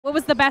What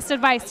was the best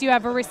advice you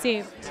ever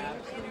received?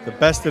 The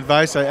best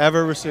advice I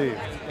ever received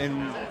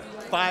in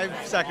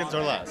 5 seconds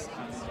or less.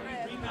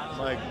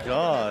 My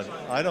God,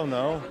 I don't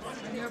know.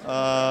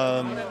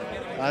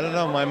 I don't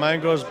know. My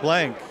mind goes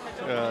blank.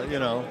 You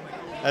know,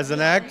 as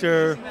an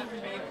actor,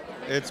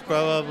 it's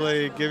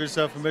probably give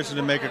yourself permission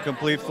to make a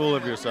complete fool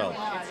of yourself.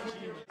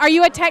 Are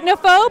you a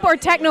technophobe or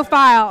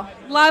technophile?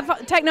 Love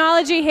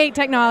technology, hate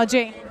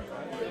technology?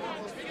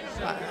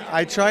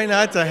 I try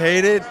not to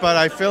hate it, but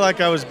I feel like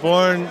I was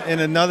born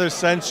in another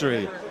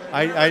century.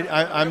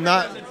 I'm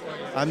not,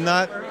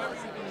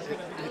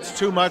 it's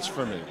too much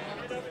for me.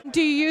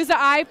 Do you use an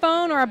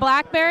iPhone or a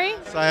BlackBerry?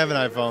 So I have an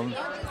iPhone.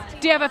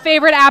 Do you have a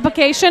favorite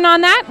application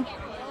on that?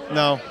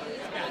 No.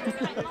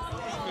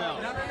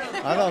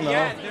 I don't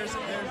know.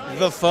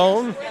 The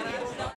phone?